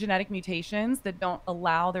genetic mutations that don't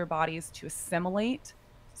allow their bodies to assimilate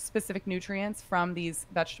specific nutrients from these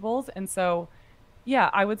vegetables. And so, yeah,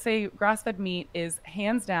 I would say grass-fed meat is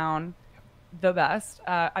hands down the best.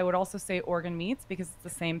 I would also say organ meats because it's the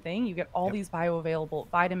same thing. You get all these bioavailable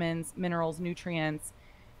vitamins, minerals, nutrients,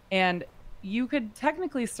 and you could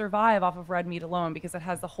technically survive off of red meat alone because it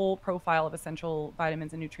has the whole profile of essential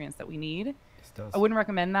vitamins and nutrients that we need. I wouldn't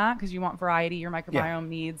recommend that because you want variety. Your microbiome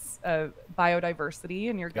needs biodiversity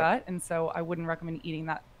in your gut. And so I wouldn't recommend eating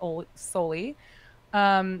that solely.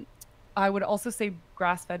 I would also say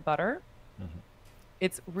grass-fed butter.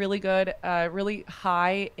 It's really good, really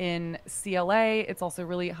high in CLA. It's also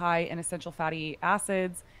really high in essential fatty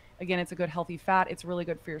acids. Again, it's a good healthy fat. It's really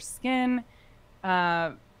good for your skin.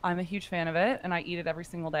 I'm a huge fan of it, and I eat it every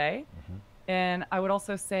single day. And I would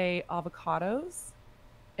also say avocados.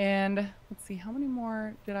 And let's see, how many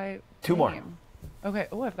more did I name? 2 more. Okay.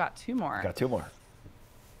 Oh, I've got 2 more. Got 2 more.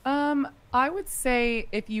 I would say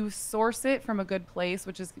if you source it from a good place,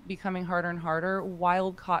 which is becoming harder and harder,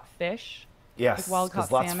 wild caught fish. Yes, like wild caught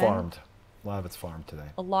because lots salmon. farmed. A lot of it's farmed today.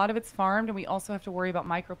 A lot of it's farmed, and we also have to worry about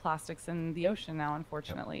microplastics in the ocean now,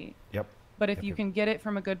 unfortunately. Yep. But if you can get it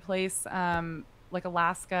from a good place, like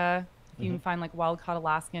Alaska, if you can find like wild caught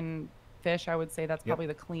Alaskan fish, I would say that's probably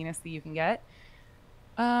the cleanest that you can get.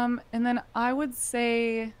 And then I would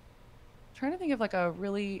say, trying to think of like a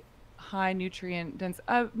really high nutrient dense,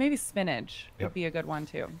 maybe spinach would be a good one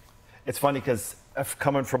too. It's funny because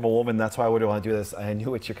coming from a woman, that's why I would want to do this. I knew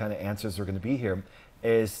what your kind of answers were going to be here.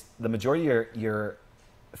 Is the majority of your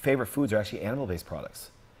favorite foods are actually animal-based products.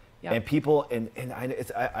 And people,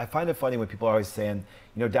 I find it funny when people are always saying,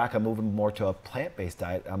 you know, Doc, I'm moving more to a plant-based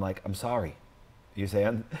diet. I'm like, I'm sorry. You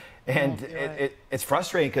saying? And it's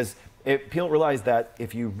frustrating because people don't realize that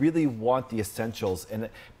if you really want the essentials,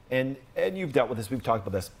 and you've dealt with this, we've talked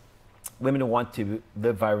about this, women who want to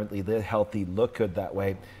live vibrantly, live healthy, look good that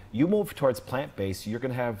way, you move towards plant-based, you're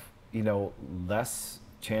going to have, you know, less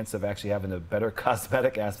chance of actually having a better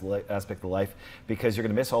cosmetic aspect of life because you're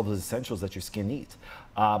going to miss all those essentials that your skin needs.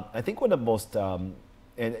 I think one of the most, I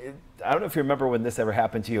don't know if you remember when this ever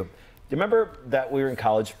happened to you. Do you remember that we were in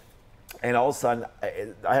college and all of a sudden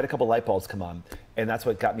I had a couple light bulbs come on, and that's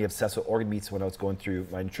what got me obsessed with organ meats when I was going through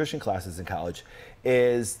my nutrition classes in college,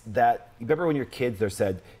 is that, you remember when you're kids, they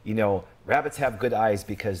said, you know, rabbits have good eyes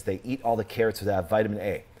because they eat all the carrots that have vitamin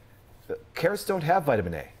A. Carrots don't have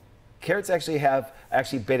vitamin A. Carrots actually have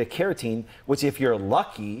beta carotene, which if you're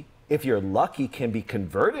lucky, can be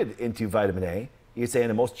converted into vitamin A. You're saying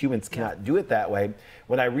that most humans cannot do it that way.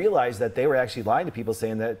 When I realized that they were actually lying to people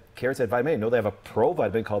saying that carrots had vitamin A. No, they have a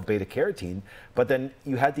provitamin called beta carotene, but then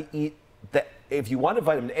you had to eat that. If you wanted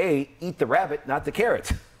vitamin A, eat the rabbit, not the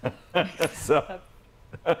carrot. So,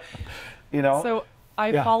 you know. So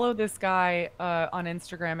I follow this guy on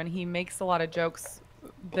Instagram, and he makes a lot of jokes.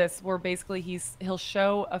 Where basically he'll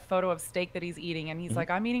show a photo of steak that he's eating, and he's like,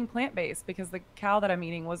 I'm eating plant-based because the cow that I'm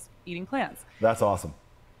eating was eating plants. That's awesome.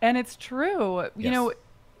 And it's true. You know,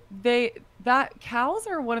 cows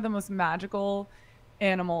are one of the most magical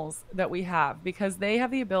animals that we have because they have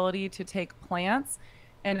the ability to take plants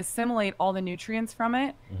and assimilate all the nutrients from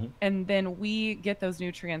it, and then we get those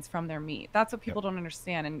nutrients from their meat. That's what people don't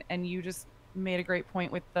understand. And you just made a great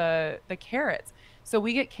point with the carrots. So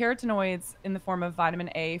we get carotenoids in the form of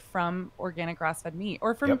vitamin A from organic grass-fed meat,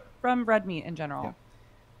 or from red meat in general.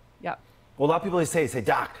 Well, a lot of people say,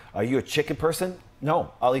 Doc, are you a chicken person?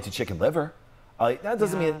 No, I'll eat the chicken liver. That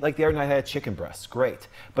doesn't mean, like the other night I had chicken breast. Great.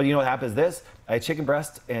 But you know what happens is, I had chicken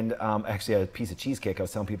breast and actually I had a piece of cheesecake. I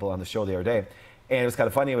was telling people on the show the other day. And it was kind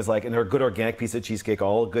of funny. It was like, and they're a good organic piece of cheesecake,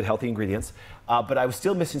 all good healthy ingredients. But I was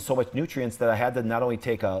still missing so much nutrients that I had to not only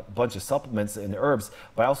take a bunch of supplements and herbs,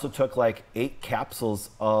 but I also took like 8 capsules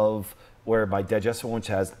of where my digestive, which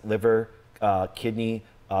has liver, kidney,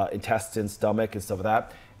 intestine, stomach, and stuff like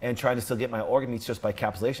that, and trying to still get my organ meats just by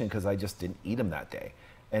capsulation because I just didn't eat them that day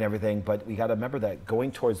and everything. But we got to remember that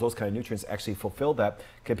going towards those kind of nutrients actually fulfill that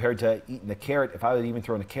compared to eating a carrot. If I would even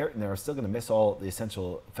throw in a carrot in there, I'm still going to miss all the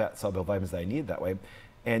essential fat soluble vitamins that I need that way.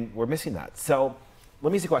 And we're missing that. So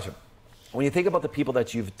let me ask you a question. When you think about the people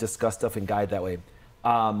that you've discussed stuff and guide that way,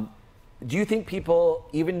 do you think people,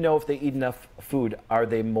 even know if they eat enough food, are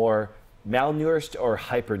they more malnourished or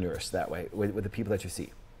hypernourished that way with the people that you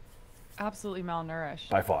see? Absolutely malnourished.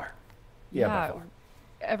 By far. Yeah, by far.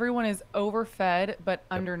 Everyone is overfed but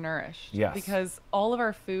undernourished. Yes. Because all of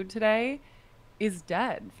our food today is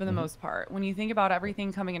dead for the most part. When you think about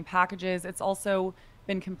everything coming in packages, it's also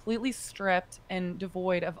been completely stripped and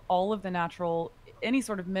devoid of all of the natural any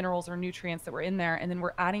sort of minerals or nutrients that were in there. And then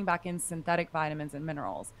we're adding back in synthetic vitamins and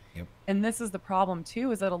minerals. Yep. And this is the problem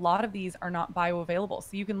too, is that a lot of these are not bioavailable.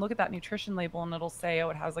 So you can look at that nutrition label and it'll say, oh,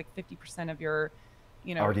 it has like 50% of your,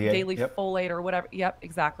 RDA. daily folate or whatever. Yep,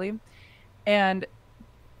 exactly.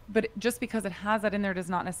 But just because it has that in there does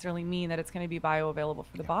not necessarily mean that it's going to be bioavailable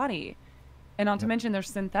for the body. And not to mention there's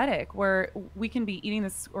synthetic, where we can be eating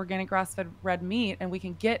this organic grass-fed red meat and we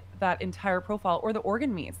can get that entire profile, or the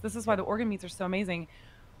organ meats. This is why the organ meats are so amazing.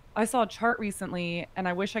 I saw a chart recently, and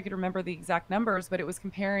I wish I could remember the exact numbers, but it was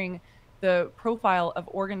comparing the profile of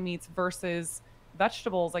organ meats versus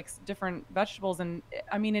vegetables, like different vegetables. And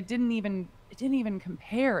I mean, it didn't even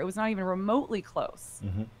compare. It was not even remotely close.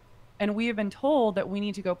 Mm-hmm. And we have been told that we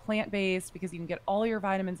need to go plant-based because you can get all your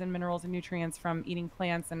vitamins and minerals and nutrients from eating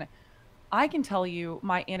plants. And I can tell you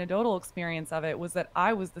my anecdotal experience of it was that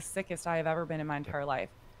I was the sickest I have ever been in my entire life.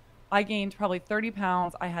 I gained probably 30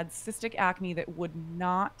 pounds. I had cystic acne that would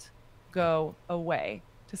not go away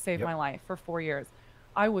to save my life for 4 years.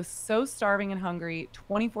 I was so starving and hungry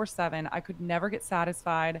 24/7. I could never get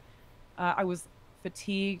satisfied. I was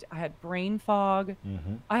fatigued. I had brain fog.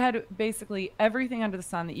 Mm-hmm. I had basically everything under the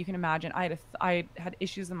sun that you can imagine. I had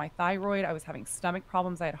issues with my thyroid. I was having stomach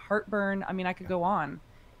problems. I had heartburn. I mean, I could go on.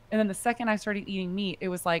 And then the second I started eating meat, it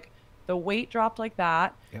was like the weight dropped like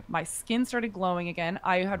that. Yep. My skin started glowing again.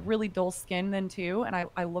 I had really dull skin then too, and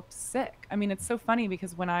I looked sick. I mean, it's so funny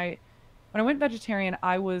because when I went vegetarian,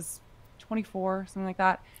 I was 24, something like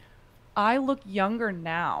that. I look younger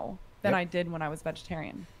now than I did when I was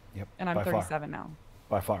vegetarian. Yep. And I'm By 37 now.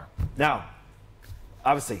 By far. Now,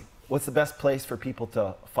 obviously, what's the best place for people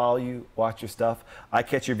to follow you, watch your stuff? I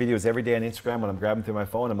catch your videos every day on Instagram when I'm grabbing through my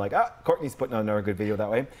phone. I'm like, Courtney's putting on another good video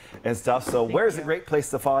that way and stuff. So where's a great place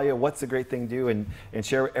to follow you? What's a great thing to do? And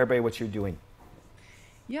share with everybody what you're doing.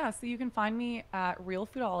 Yeah, so you can find me at Real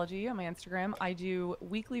Foodology on my Instagram. I do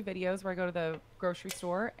weekly videos where I go to the grocery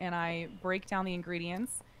store and I break down the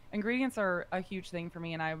ingredients. Ingredients are a huge thing for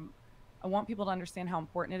me, and I want people to understand how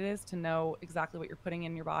important it is to know exactly what you're putting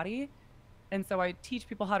in your body. And so I teach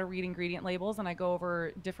people how to read ingredient labels, and I go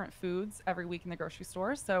over different foods every week in the grocery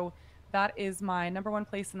store. So that is my #1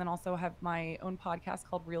 place. And then also have my own podcast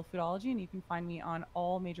called Real Foodology, and you can find me on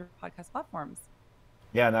all major podcast platforms.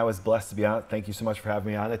 Yeah, and I was blessed to be on it. Thank you so much for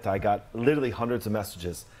having me on it. I got literally hundreds of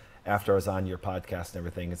messages after I was on your podcast and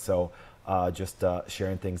everything. And so just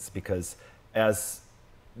sharing things, because as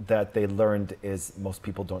that they learned is most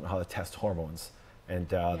people don't know how to test hormones.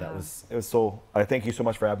 And it was so, I thank you so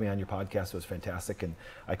much for having me on your podcast. It was fantastic. And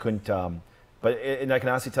I couldn't, and I can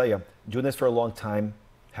honestly tell you, doing this for a long time,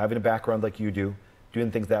 having a background like you do,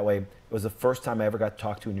 doing things that way, it was the first time I ever got to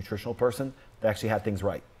talk to a nutritional person that actually had things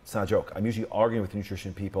right. It's not a joke. I'm usually arguing with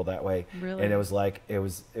nutrition people that way. Really? And it was like, it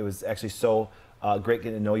was actually so great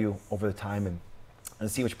getting to know you over the time and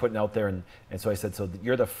see what you're putting out there. And so I said, so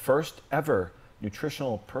you're the first ever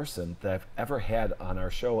nutritional person that I've ever had on our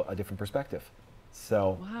show, A Different Perspective.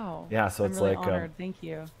 So wow. Yeah, so I'm it's really like honored. Thank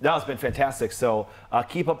you. No, it's been fantastic. So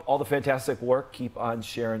keep up all the fantastic work. Keep on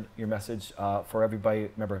sharing your message for everybody.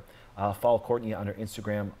 Remember, follow Courtney on her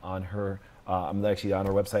Instagram, on her. I'm actually on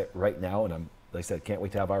her website right now, and like I said, can't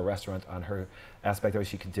wait to have our restaurant on her aspect of it.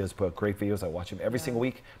 She continues to put out great videos. I watch them every single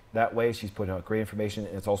week. That way, she's putting out great information,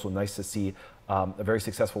 and it's also nice to see a very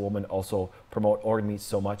successful woman also promote organ meats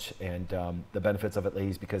so much, and the benefits of it,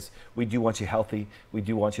 ladies, because we do want you healthy. We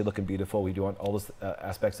do want you looking beautiful. We do want all those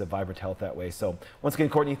aspects of vibrant health that way. So once again,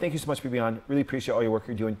 Courtney, thank you so much for being on. Really appreciate all your work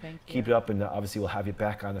you're doing. Thank you. Keep it up, and obviously we'll have you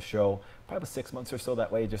back on the show probably 6 months or so that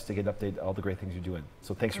way, just to get an update on all the great things you're doing.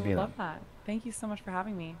 So thanks for being on. I love that. Thank you so much for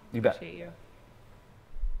having me. You bet. Appreciate you.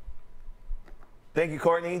 Thank you,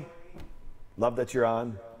 Courtney. Love that you're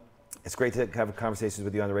on. It's great to have conversations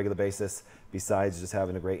with you on a regular basis, besides just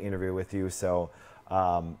having a great interview with you. So,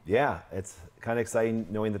 yeah, it's kind of exciting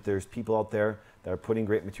knowing that there's people out there that are putting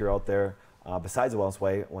great material out there, besides the Wellness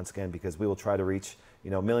Way, once again, because we will try to reach,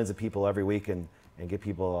 millions of people every week and get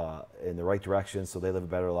people in the right direction so they live a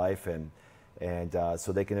better life, and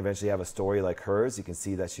so they can eventually have a story like hers. You can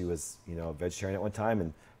see that she was, a vegetarian at one time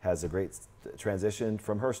and has a great transition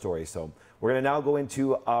from her story. So we're going to now go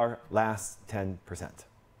into our last 10%.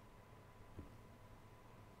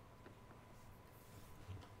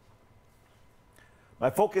 My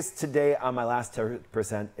focus today on my last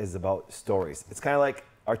 10% is about stories. It's kind of like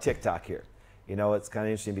our TikTok here. It's kind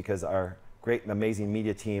of interesting because our great and amazing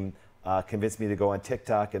media team convinced me to go on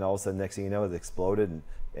TikTok, and all of a sudden, next thing you know, it exploded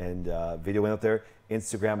and video went out there.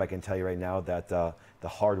 Instagram, I can tell you right now that the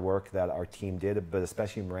hard work that our team did, but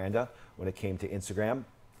especially Miranda, when it came to Instagram,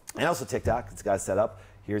 and also TikTok, it's got set up.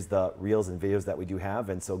 Here's the reels and videos that we do have.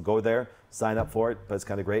 And so go there, sign up for it. But it's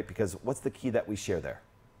kind of great because what's the key that we share there?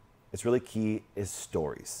 It's really key is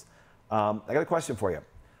stories. I got a question for you.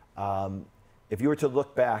 If you were to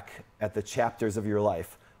look back at the chapters of your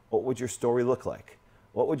life, what would your story look like?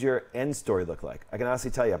 What would your end story look like? I can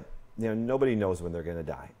honestly tell you, nobody knows when they're going to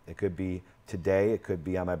die. It could be today. It could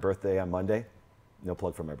be on my birthday on Monday. No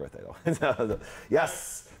plug for my birthday, though.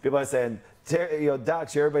 Yes, people are saying, Doc,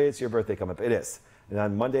 share everybody, it's your birthday coming up. It is. And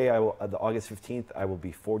on Monday, the August 15th, I will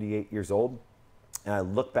be 48 years old. And I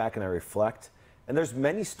look back and I reflect. And there's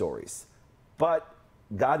many stories. But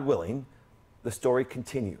God willing, the story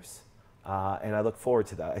continues. And I look forward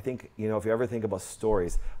to that. I think, if you ever think about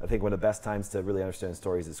stories, I think one of the best times to really understand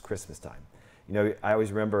stories is Christmas time. I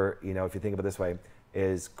always remember, if you think about it this way,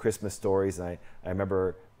 is Christmas stories. And I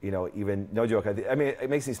remember, even, no joke, it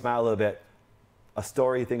makes me smile a little bit. A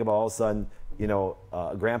story, you think about all of a sudden,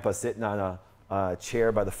 a grandpa sitting on a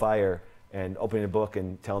chair by the fire and opening a book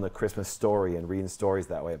and telling a Christmas story and reading stories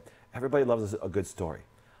that way. Everybody loves a good story.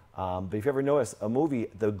 But if you ever notice, a movie,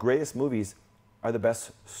 the greatest movies are the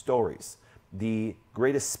best stories. The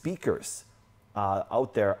greatest speakers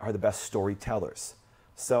out there are the best storytellers.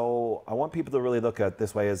 So I want people to really look at it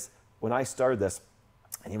this way as when I started this,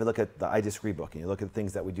 and you look at the I Disagree book, and you look at the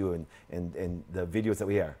things that we do and the videos that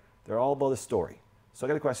we air, they're all about a story. So I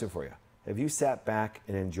got a question for you. Have you sat back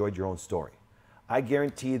and enjoyed your own story? I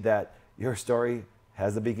guarantee that your story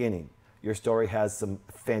has a beginning. Your story has some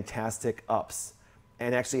fantastic ups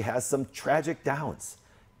and actually has some tragic downs.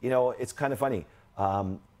 It's kind of funny.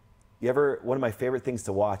 One of my favorite things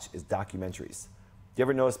to watch is documentaries. Do you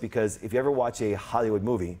ever notice, because if you ever watch a Hollywood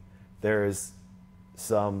movie, there's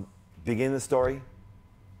some beginning of the story,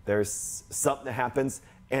 there's something that happens,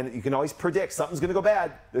 and you can always predict something's going to go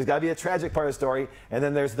bad. There's got to be a tragic part of the story, and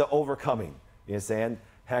then there's the overcoming. You know what I'm saying?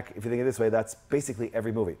 Heck, if you think of it this way, that's basically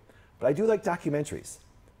every movie. But I do like documentaries.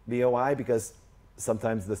 Why? Because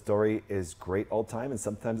sometimes the story is great all the time, and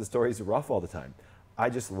sometimes the story is rough all the time. I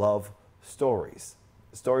just love stories.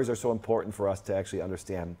 Stories are so important for us to actually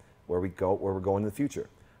understand where we're going in the future.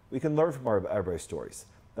 We can learn from everybody's stories.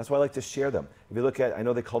 That's why I like to share them. If you look at, I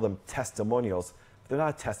know they call them testimonials, but they're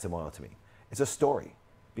not a testimonial to me. It's a story.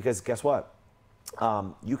 Because guess what?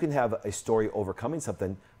 You can have a story overcoming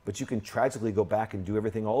something, but you can tragically go back and do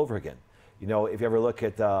everything all over again. If you ever look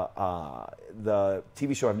at the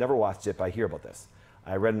TV show, I've never watched it, but I hear about this.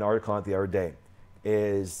 I read an article on it the other day.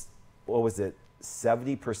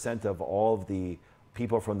 70% of all of the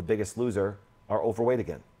people from The Biggest Loser are overweight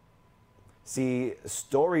again. See,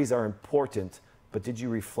 stories are important, but did you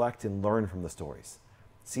reflect and learn from the stories?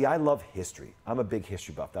 See, I love history. I'm a big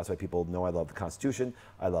history buff. That's why people know I love the Constitution.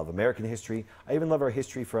 I love American history. I even love our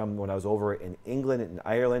history from when I was over in England and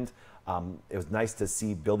Ireland. It was nice to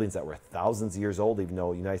see buildings that were thousands of years old, even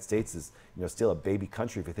though the United States is still a baby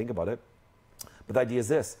country if you think about it. But the idea is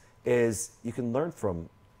this, is you can learn from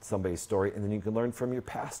somebody's story, and then you can learn from your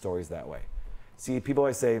past stories that way. See, people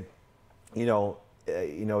always say,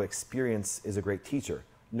 experience is a great teacher.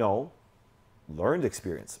 No, learned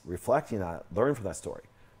experience, reflecting on it, learn from that story.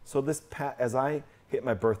 So as I hit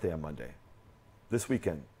my birthday on Monday, this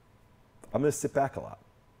weekend, I'm going to sit back a lot.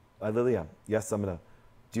 I literally am. Yes, I'm going to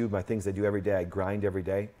do my things I do every day. I grind every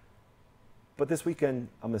day. But this weekend,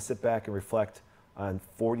 I'm going to sit back and reflect on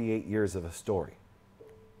 48 years of a story.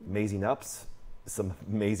 Amazing ups, some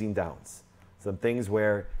amazing downs. Some things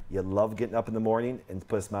where you love getting up in the morning and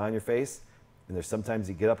put a smile on your face. And there's sometimes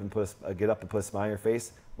you get up and put a smile on your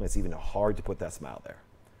face when it's even hard to put that smile there.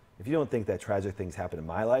 If you don't think that tragic things happen in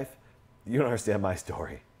my life, you don't understand my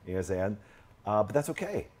story. You know what I'm saying? But that's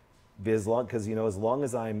okay. Because as long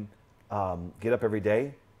as I'm get up every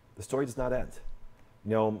day, the story does not end.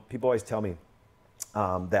 People always tell me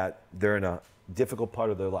that they're in a difficult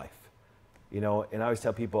part of their life. And I always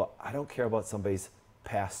tell people, I don't care about somebody's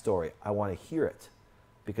past story. I want to hear it,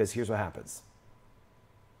 because here's what happens.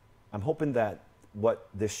 I'm hoping that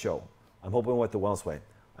I'm hoping what the Wellness Way,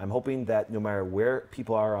 I'm hoping that no matter where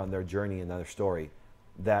people are on their journey and their story,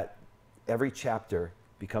 that every chapter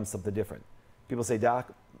becomes something different. People say,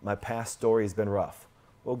 Doc, my past story has been rough.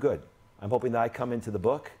 Well, good. I'm hoping that I come into the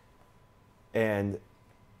book and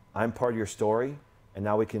I'm part of your story, and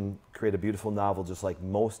now we can create a beautiful novel just like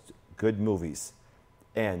most good movies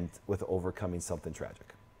end with overcoming something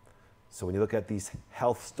tragic. So when you look at these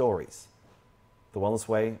health stories, the Wellness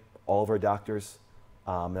Way, all of our doctors,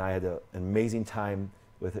 and I had an amazing time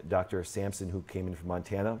with Dr. Sampson, who came in from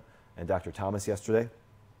Montana, and Dr. Thomas yesterday,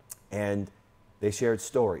 and they shared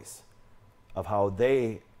stories of how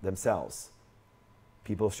they themselves,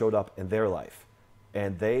 people showed up in their life,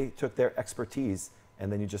 and they took their expertise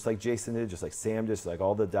and then you, just like Jason did, just like Sam did, just like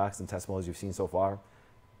all the docs and testimonies you've seen so far,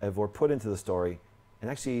 were put into the story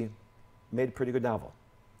and actually made a pretty good novel.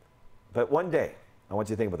 But one day, I want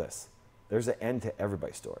you to think about this. There's an end to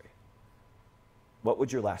everybody's story. What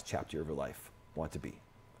would your last chapter of your life want to be? Do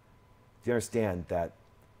you understand that,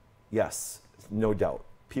 yes, no doubt,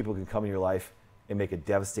 people can come in your life and make a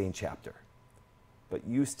devastating chapter, but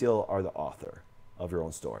you still are the author of your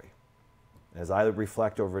own story. As I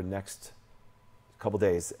reflect over the next couple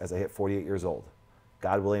days, as I hit 48 years old,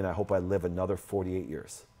 God willing, I hope I live another 48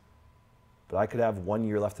 years. But I could have 1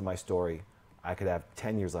 year left in my story. I could have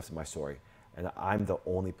 10 years left in my story. And I'm the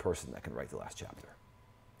only person that can write the last chapter.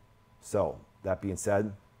 So, that being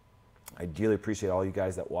said, I dearly appreciate all you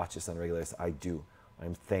guys that watch this on a regular basis. I do.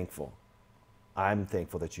 I'm thankful. I'm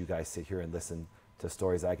thankful that you guys sit here and listen to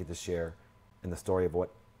stories I get to share, and the story of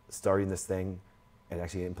what starting this thing and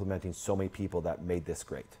actually implementing so many people that made this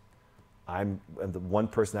great. I'm the one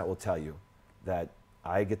person that will tell you that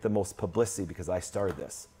I get the most publicity because I started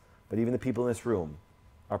this. But even the people in this room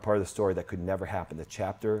are part of the story that could never happen. The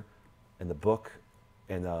chapter and the book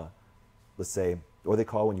and let's say, what they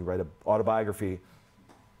call when you write an autobiography.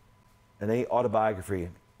 In any autobiography,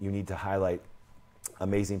 you need to highlight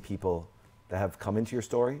amazing people that have come into your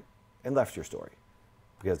story and left your story,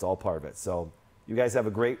 because it's all part of it. So you guys have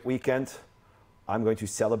a great weekend. I'm going to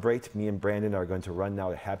celebrate. Me and Brandon are going to run now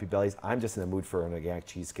to Happy Bellies. I'm just in the mood for an organic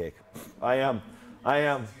cheesecake. I am.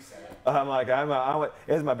 I'm like,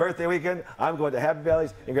 it's my birthday weekend. I'm going to Happy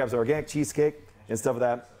Bellies and grab some organic cheesecake and stuff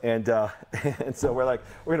like that. And so we're like,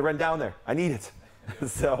 we're gonna run down there. I need it.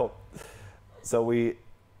 So we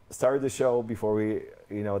started the show before we,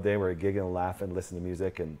 they were giggling and laughing, listening to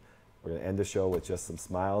music, and we're gonna end the show with just some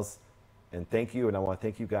smiles. And thank you, and I want to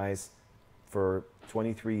thank you guys for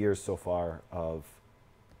 23 years so far of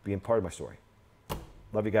being part of my story.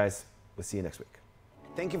 Love you guys. We'll see you next week.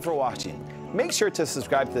 Thank you for watching. Make sure to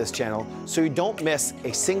subscribe to this channel so you don't miss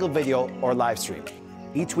a single video or live stream.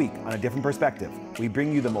 Each week on A Different Perspective, we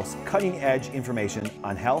bring you the most cutting-edge information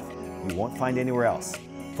on health you won't find anywhere else.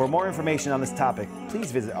 For more information on this topic,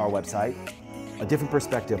 please visit our website. A Different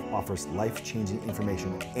Perspective offers life-changing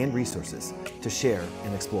information and resources to share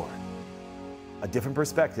and explore. A Different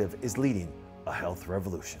Perspective is leading a health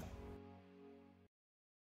revolution.